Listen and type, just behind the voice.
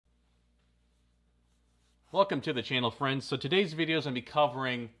Welcome to the channel, friends. So today's video is going to be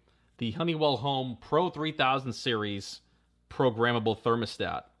covering the Honeywell Home Pro 3000 series programmable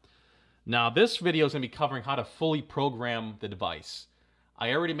thermostat. Now this video is going to be covering how to fully program the device.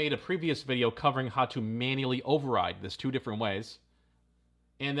 I already made a previous video covering how to manually override. There's two different ways.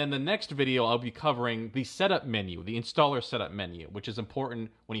 And then the next video I'll be covering the setup menu, the installer setup menu, which is important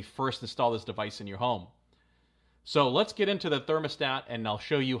when you first install this device in your home. So let's get into the thermostat and I'll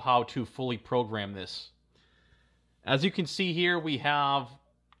show you how to fully program this. As you can see here, we have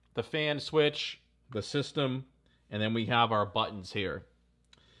the fan switch, the system, and then we have our buttons here.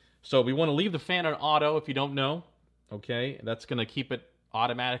 So we want to leave the fan on auto if you don't know. Okay, that's going to keep it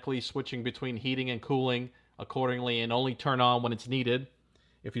automatically switching between heating and cooling accordingly and only turn on when it's needed.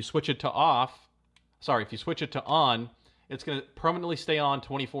 If you switch it to on, it's going to permanently stay on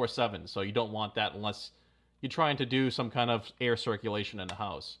 24/7. So you don't want that unless you're trying to do some kind of air circulation in the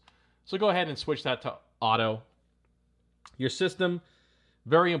house. So go ahead and switch that to auto. Your system,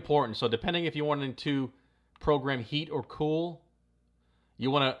 very important. So depending if you wanted to program heat or cool,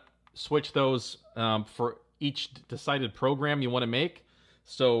 you want to switch those for each decided program you want to make.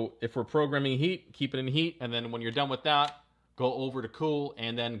 So if we're programming heat, keep it in heat, and then when you're done with that, go over to cool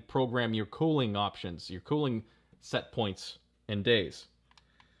and then program your cooling options, your cooling set points and days.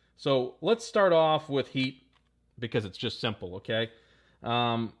 So let's start off with heat because it's just simple, okay?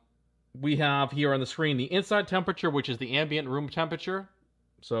 We have here on the screen the inside temperature, which is the ambient room temperature.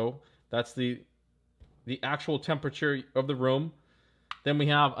 So that's the actual temperature of the room. Then we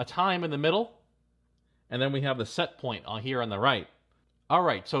have a time in the middle, and then we have the set point on here on the right. All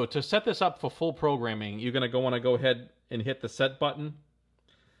right, so to set this up for full programming, you're going to want to go ahead and hit the set button.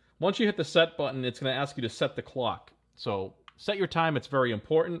 Once you hit the set button, it's going to ask you to set the clock. So set your time, it's very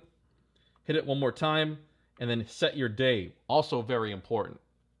important. Hit it one more time, and then set your day, also very important.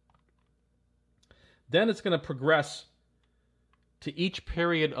 Then it's going to progress to each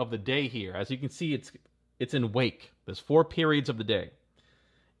period of the day here. As you can see, it's in wake. There's 4 periods of the day.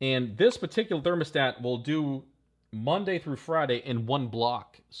 And this particular thermostat will do Monday through Friday in one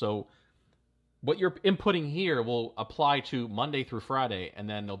block. So what you're inputting here will apply to Monday through Friday, and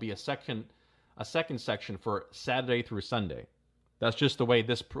then there'll be a second section for Saturday through Sunday. That's just the way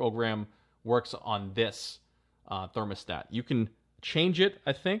this program works on this thermostat. You can change it,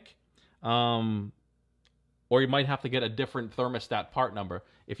 I think. Or you might have to get a different thermostat part number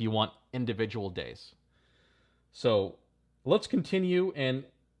if you want individual days. So let's continue, and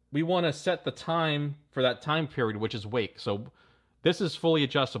we want to set the time for that time period, which is wake. So this is fully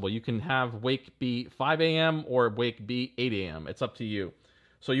adjustable. You can have wake be 5 a.m. or wake be 8 a.m. It's up to you.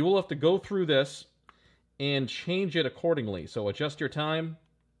 So you will have to go through this and change it accordingly. So adjust your time,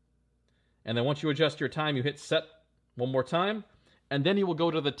 and then once you adjust your time, you hit set one more time, and then you will go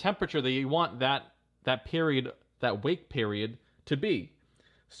to the temperature that you want that period, that wake period, to be.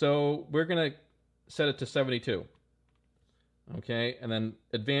 So we're going to set it to 72. Okay, and then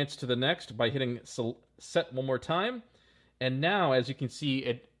advance to the next by hitting set one more time. And now, as you can see,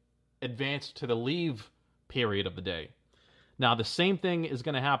 it advanced to the leave period of the day. Now, the same thing is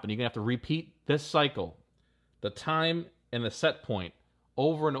going to happen. You're going to have to repeat this cycle, the time and the set point,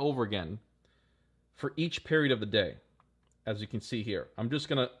 over and over again for each period of the day, as you can see here. I'm just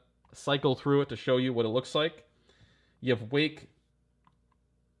going to cycle through it to show you what it looks like. You have wake,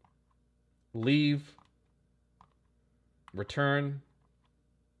 leave, return,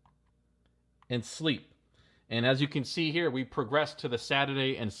 and sleep. And as you can see here, we progressed to the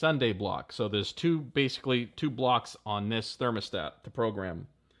Saturday and Sunday block. So there's basically two blocks on this thermostat to program.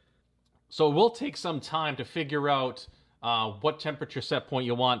 So it will take some time to figure out what temperature set point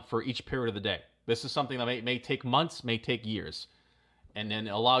you want for each period of the day. This is something that may take months, may take years, and then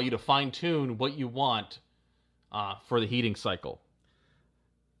allow you to fine-tune what you want for the heating cycle.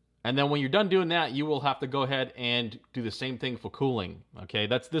 And then when you're done doing that, you will have to go ahead and do the same thing for cooling. Okay,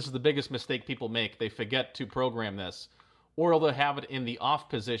 this is the biggest mistake people make. They forget to program this, or they'll have it in the off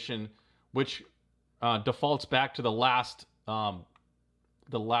position, which defaults back to the last kind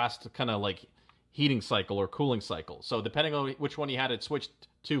of like heating cycle or cooling cycle. So depending on which one you had it switched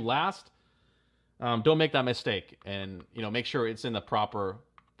to last, don't make that mistake, and make sure it's in the proper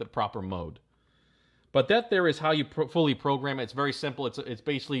mode. But that there is how you fully program it. It's very simple. It's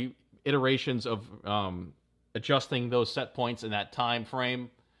basically iterations of adjusting those set points in that time frame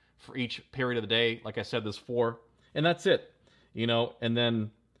for each period of the day. Like I said, there's 4, and that's it. And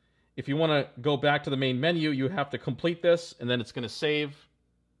then if you want to go back to the main menu, you have to complete this, and then it's going to save.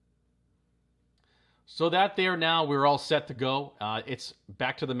 So that there, now we're all set to go. It's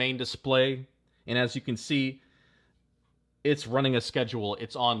back to the main display, and as you can see, it's running a schedule.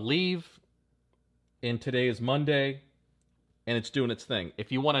 It's on leave and today is Monday, and it's doing its thing.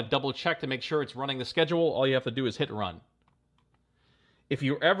 If you want to double check to make sure it's running the schedule, all you have to do is hit run. If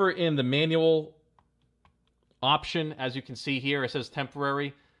you're ever in the manual option, as you can see here, it says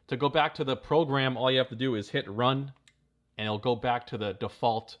temporary. To go back to the program, all you have to do is hit run, and it'll go back to the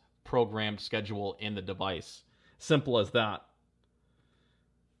default programmed schedule in the device. Simple as that.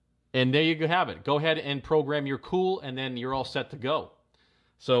 And there you have it. Go ahead and program your cool, and then you're all set to go.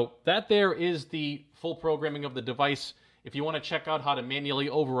 So that there is the full programming of the device. If you want to check out how to manually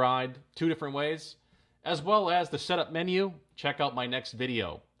override 2 different ways, as well as the setup menu, check out my next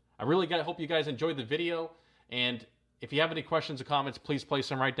video. I really hope you guys enjoyed the video, and if you have any questions or comments, please place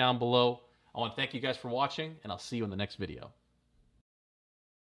them right down below. I want to thank you guys for watching, and I'll see you in the next video.